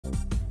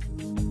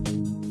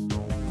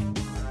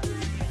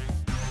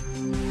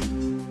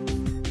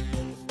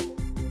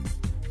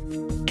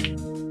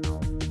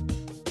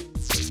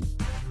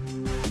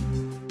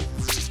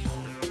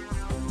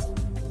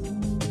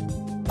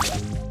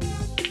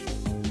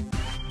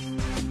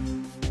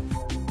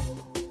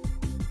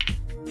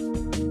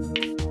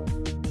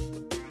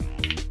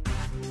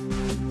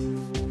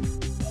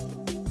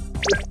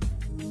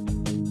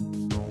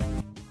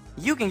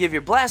can give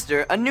your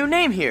blaster a new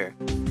name here.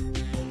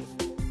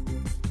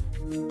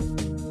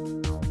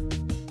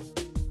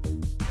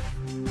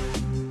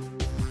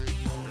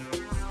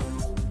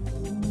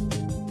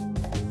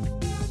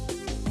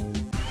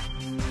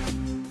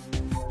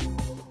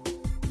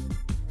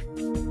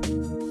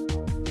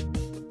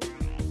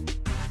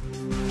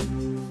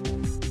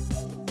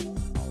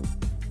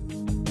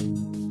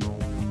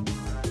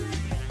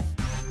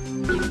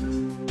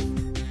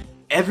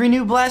 Every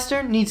new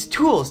blaster needs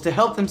tools to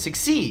help them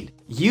succeed.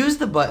 Use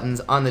the buttons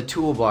on the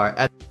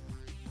toolbar.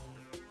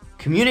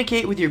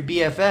 Communicate with your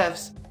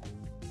BFFs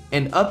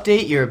and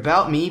update your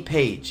About Me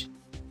page.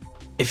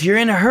 If you're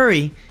in a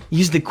hurry,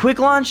 use the quick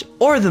launch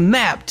or the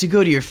map to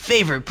go to your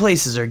favorite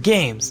places or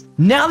games.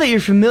 Now that you're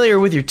familiar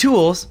with your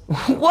tools,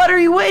 what are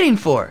you waiting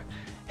for?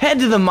 Head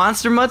to the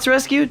Monster Mutts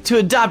Rescue to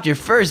adopt your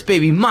first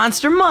baby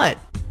monster mutt.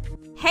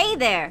 Hey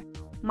there!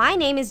 My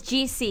name is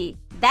GC.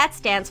 That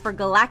stands for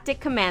Galactic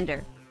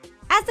Commander.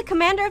 As the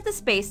commander of the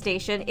space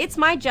station, it's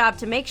my job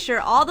to make sure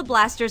all the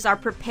blasters are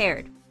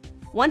prepared.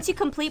 Once you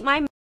complete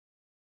my...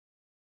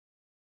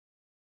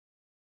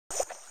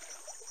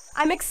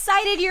 I'm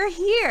excited you're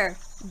here!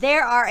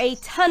 There are a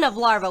ton of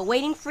larvae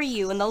waiting for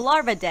you in the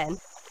larva den.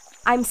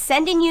 I'm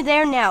sending you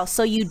there now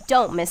so you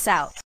don't miss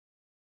out.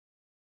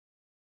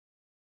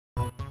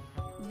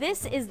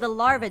 This is the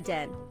larva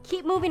den.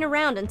 Keep moving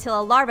around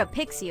until a larva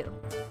picks you.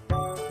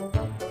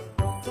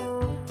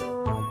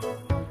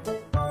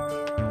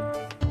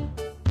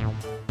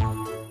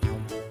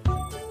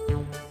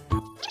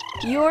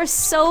 You're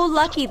so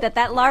lucky that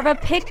that larva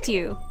picked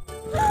you.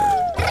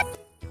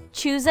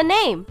 Choose a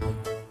name.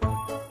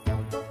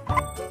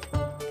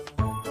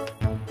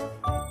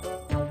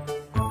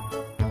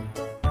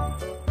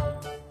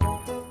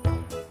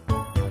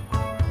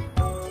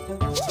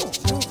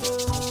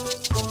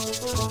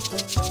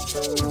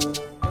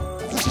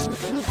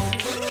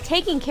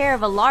 Taking care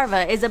of a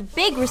larva is a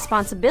big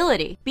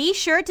responsibility. Be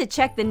sure to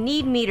check the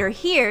need meter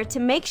here to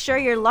make sure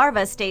your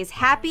larva stays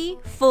happy,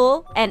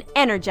 full, and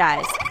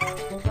energized.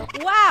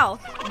 Wow,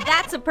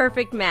 that's a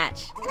perfect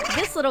match.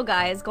 This little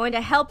guy is going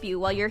to help you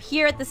while you're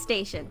here at the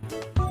station.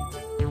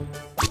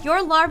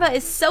 Your larva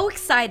is so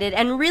excited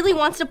and really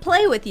wants to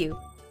play with you.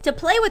 To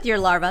play with your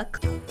larva,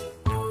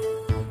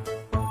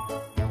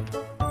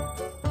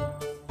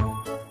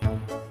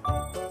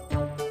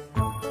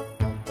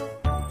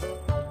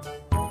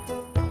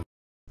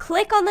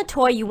 click on the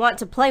toy you want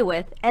to play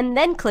with and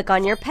then click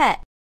on your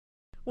pet.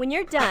 When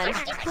you're done,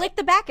 click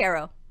the back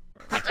arrow.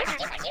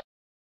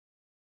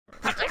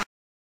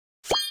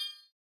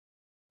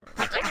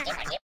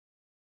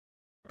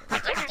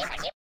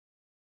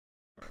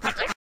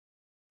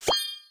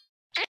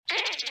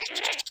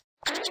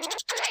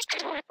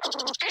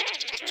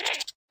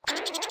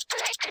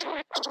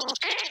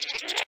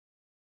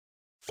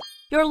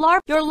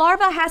 Your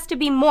larva has to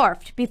be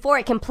morphed before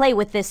it can play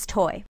with this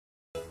toy.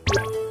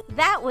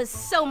 That was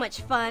so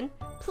much fun!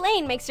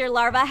 Playing makes your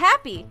larva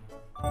happy!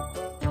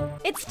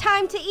 It's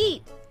time to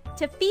eat!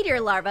 To feed your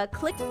larva,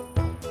 click...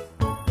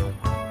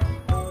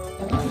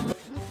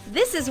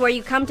 This is where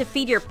you come to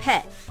feed your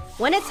pet.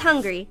 When it's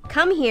hungry,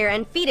 come here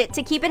and feed it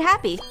to keep it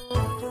happy.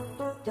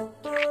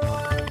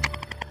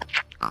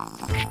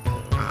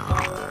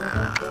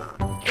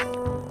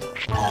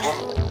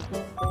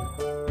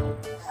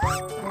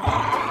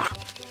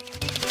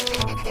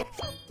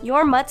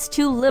 Your mutt's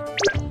too little.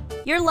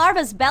 Your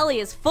larva's belly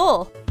is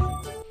full.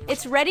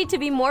 It's ready to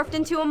be morphed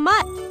into a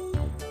mutt.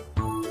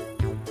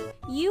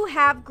 You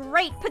have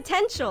great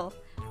potential.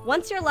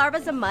 Once your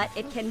larva's a mutt,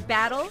 it can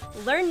battle,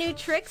 learn new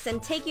tricks,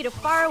 and take you to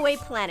faraway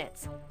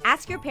planets.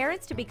 Ask your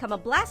parents to become a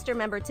Blaster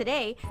member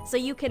today so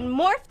you can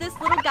morph this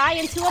little guy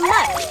into a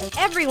mutt.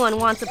 Everyone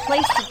wants a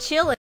place to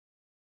chill.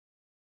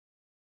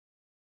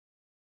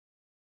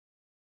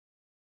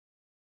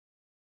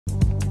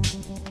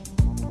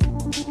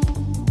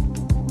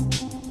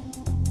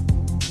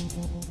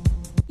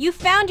 You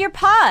found your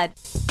pod!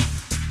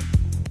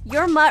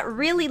 Your mutt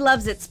really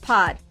loves its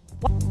pod.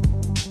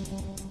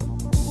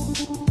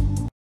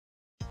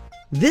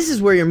 This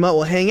is where your mutt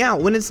will hang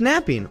out when it's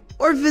napping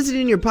or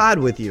visiting your pod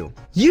with you.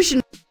 You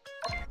should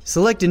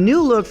select a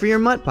new look for your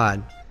mutt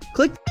pod.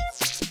 Click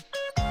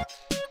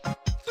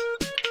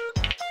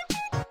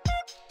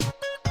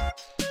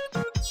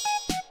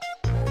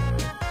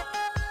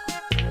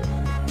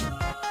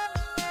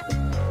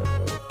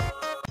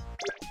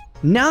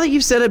Now that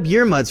you've set up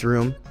your mutt's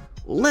room,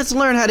 let's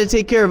learn how to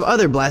take care of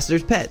other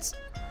blasters' pets.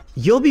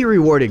 You'll be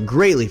rewarded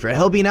greatly for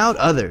helping out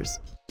others.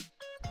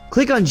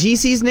 Click on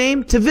GC's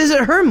name to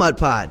visit her mutt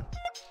pod.